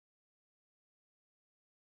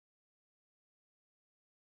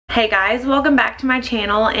Hey guys, welcome back to my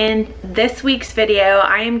channel. In this week's video,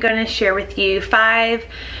 I am going to share with you 5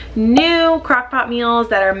 new crockpot meals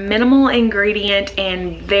that are minimal ingredient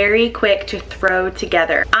and very quick to throw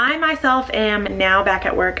together. I myself am now back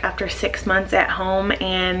at work after 6 months at home,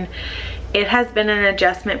 and it has been an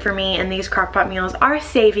adjustment for me, and these crockpot meals are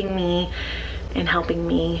saving me and helping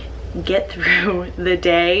me get through the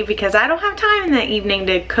day because I don't have time in the evening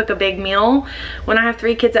to cook a big meal when I have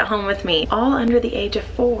 3 kids at home with me, all under the age of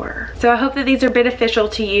 4. So I hope that these are beneficial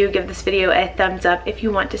to you. Give this video a thumbs up if you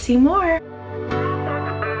want to see more.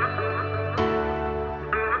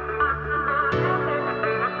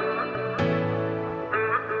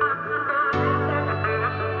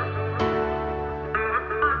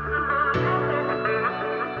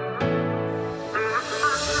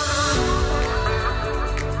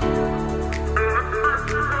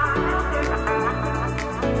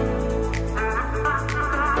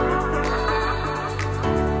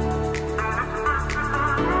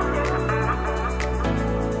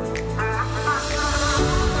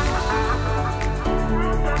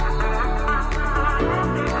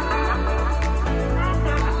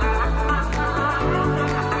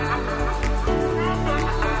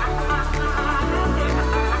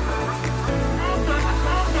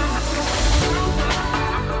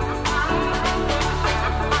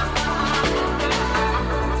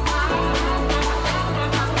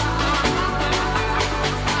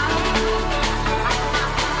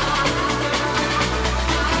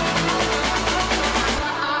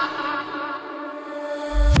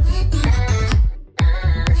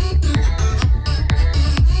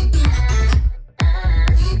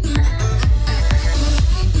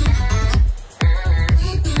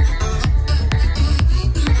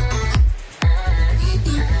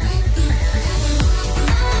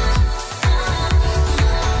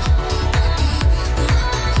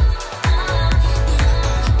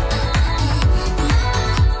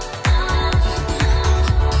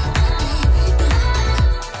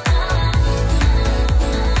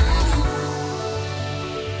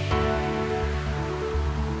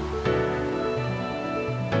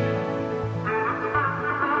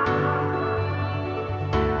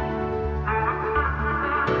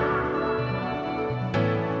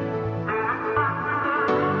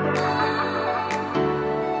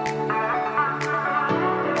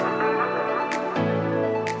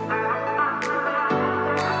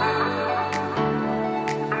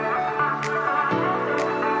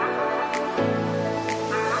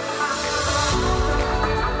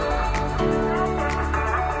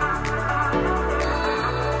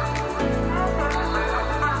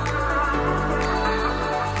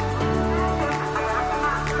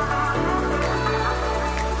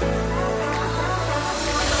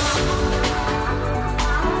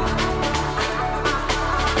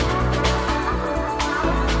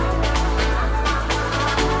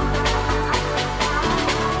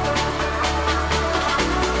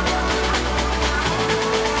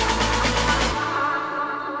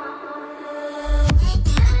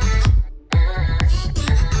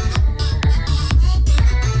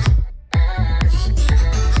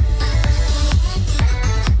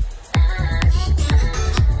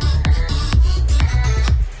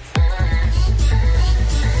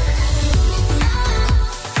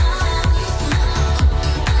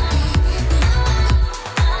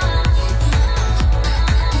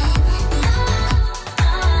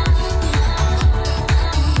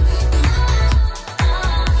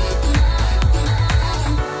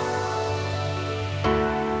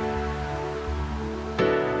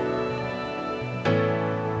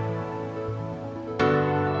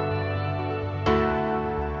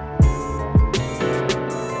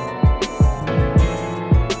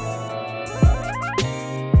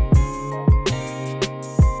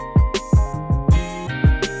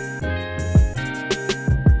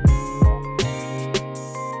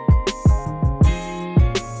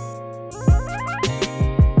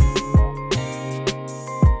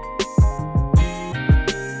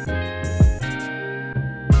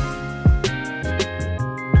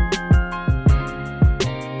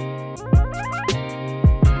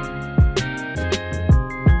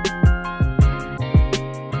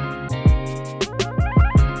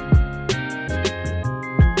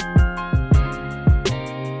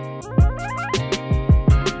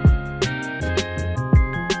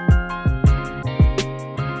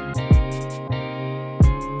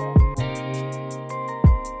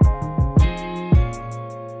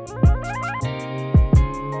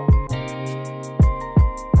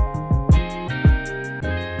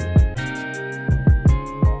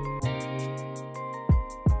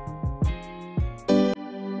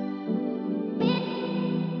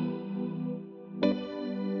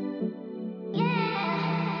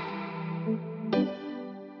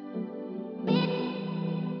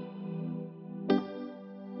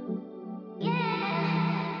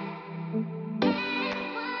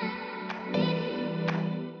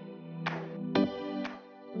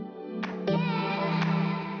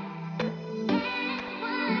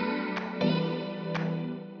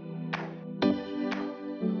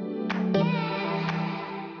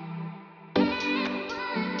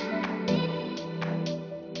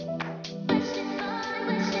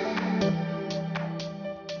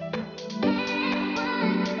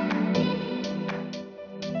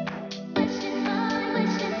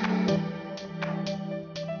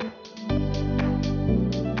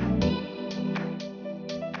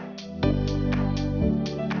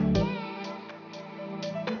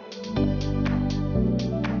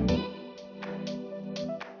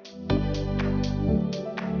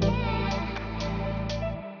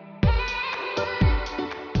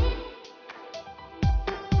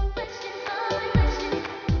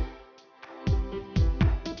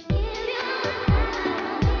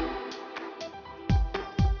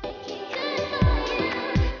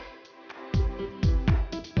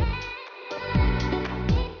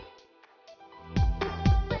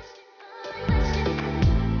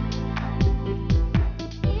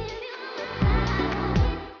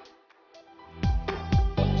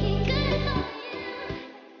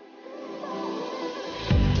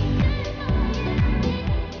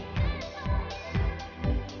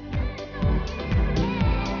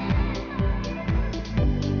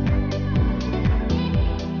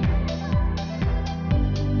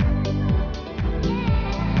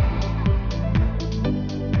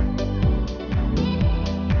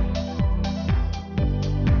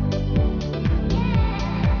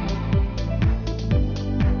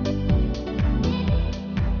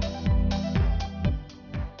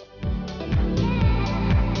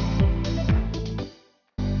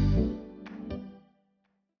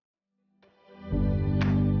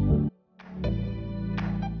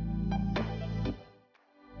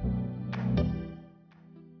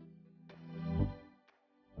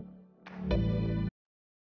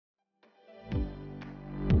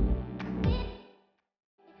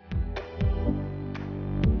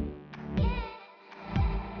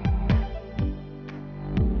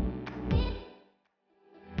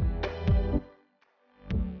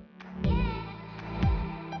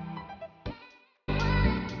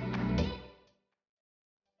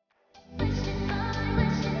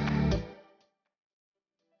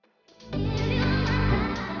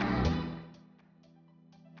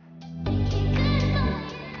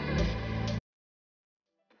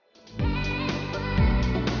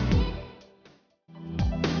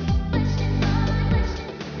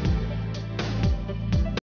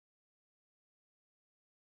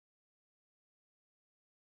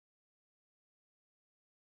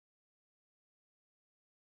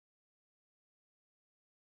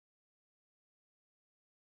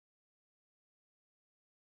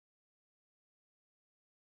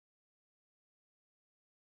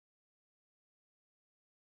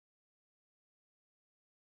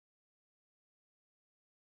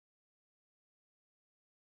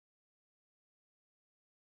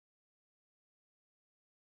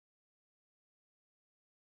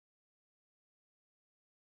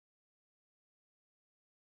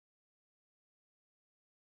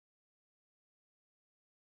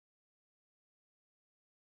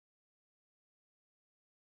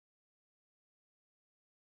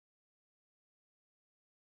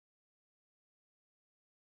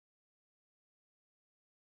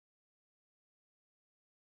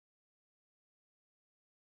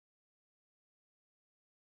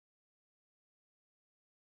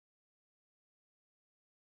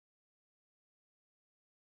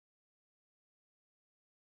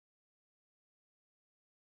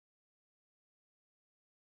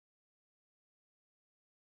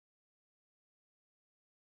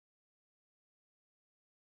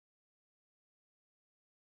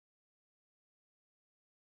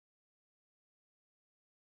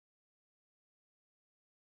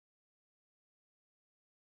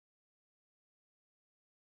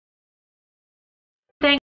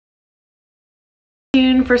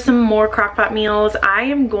 for some more Crockpot meals. I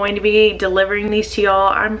am going to be delivering these to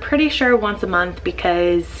y'all, I'm pretty sure once a month,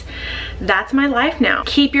 because that's my life now.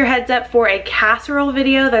 Keep your heads up for a casserole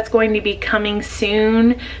video that's going to be coming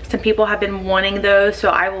soon. Some people have been wanting those, so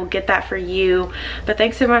I will get that for you. But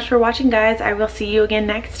thanks so much for watching, guys. I will see you again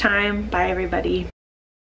next time. Bye, everybody.